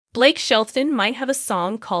Blake Shelton might have a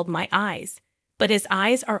song called My Eyes, but his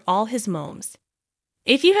eyes are all his moms.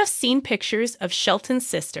 If you have seen pictures of Shelton's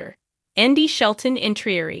sister, Andy Shelton in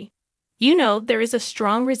Trieri, you know there is a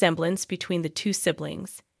strong resemblance between the two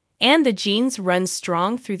siblings, and the genes run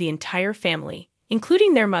strong through the entire family,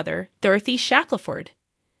 including their mother, Dorothy Shackelford.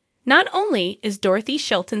 Not only is Dorothy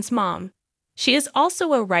Shelton's mom, she is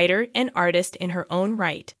also a writer and artist in her own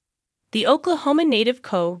right. The Oklahoma native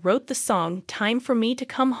co-wrote the song Time for Me to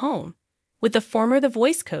Come Home with the former The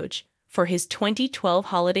Voice coach for his 2012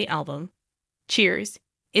 holiday album, Cheers,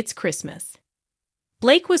 It's Christmas.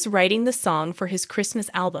 Blake was writing the song for his Christmas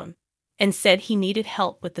album and said he needed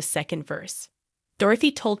help with the second verse.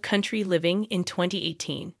 Dorothy told Country Living in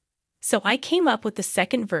 2018. So I came up with the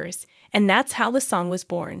second verse, and that's how the song was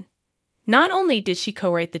born. Not only did she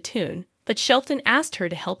co-write the tune, but Shelton asked her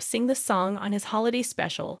to help sing the song on his holiday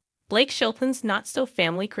special, Blake Shelton's Not So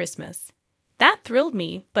Family Christmas. That thrilled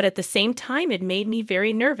me, but at the same time it made me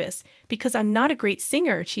very nervous because I'm not a great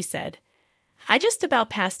singer, she said. I just about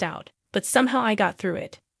passed out, but somehow I got through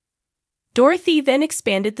it. Dorothy then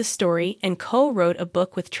expanded the story and co-wrote a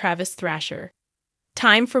book with Travis Thrasher,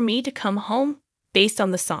 Time for Me to Come Home, based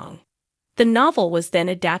on the song. The novel was then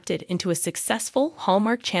adapted into a successful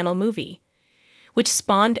Hallmark Channel movie, which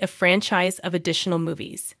spawned a franchise of additional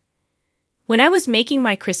movies. When I was making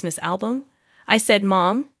my Christmas album, I said,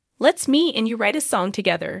 Mom, let's me and you write a song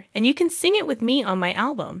together and you can sing it with me on my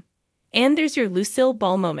album. And there's your Lucille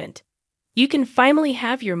Ball moment. You can finally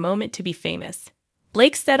have your moment to be famous.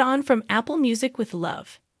 Blake said on from Apple Music with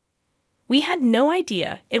love. We had no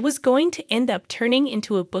idea it was going to end up turning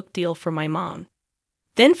into a book deal for my mom.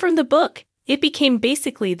 Then from the book, it became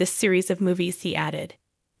basically this series of movies he added.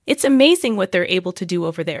 It's amazing what they're able to do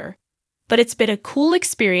over there. But it's been a cool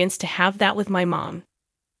experience to have that with my mom.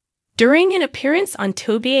 During an appearance on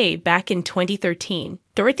Toby back in 2013,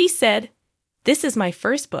 Dorothy said, This is my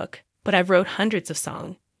first book, but I've wrote hundreds of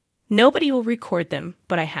songs. Nobody will record them,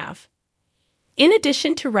 but I have. In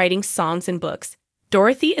addition to writing songs and books,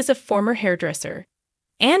 Dorothy is a former hairdresser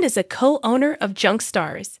and is a co-owner of Junk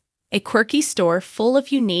Stars, a quirky store full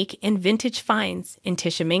of unique and vintage finds in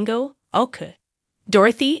Tishomingo, Oka.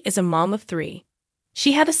 Dorothy is a mom of 3.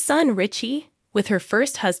 She had a son, Richie, with her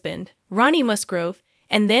first husband, Ronnie Musgrove,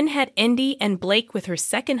 and then had Andy and Blake with her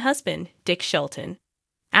second husband, Dick Shelton.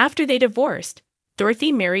 After they divorced,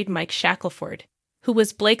 Dorothy married Mike Shackelford, who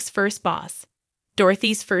was Blake's first boss.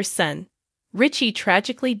 Dorothy's first son, Richie,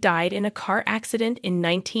 tragically died in a car accident in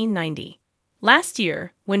 1990. Last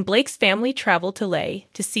year, when Blake's family traveled to LA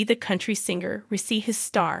to see the country singer receive his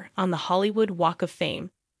star on the Hollywood Walk of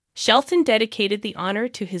Fame, Shelton dedicated the honor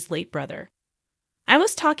to his late brother. I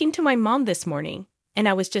was talking to my mom this morning, and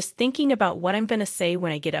I was just thinking about what I'm going to say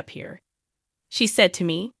when I get up here. She said to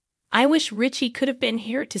me, I wish Richie could have been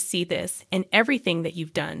here to see this and everything that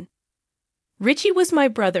you've done. Richie was my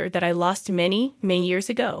brother that I lost many, many years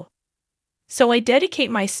ago. So I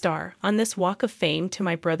dedicate my star on this Walk of Fame to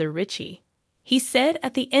my brother Richie. He said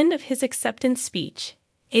at the end of his acceptance speech,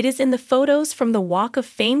 it is in the photos from the Walk of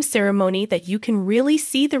Fame ceremony that you can really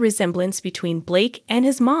see the resemblance between Blake and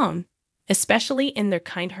his mom, especially in their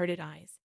kind-hearted eyes.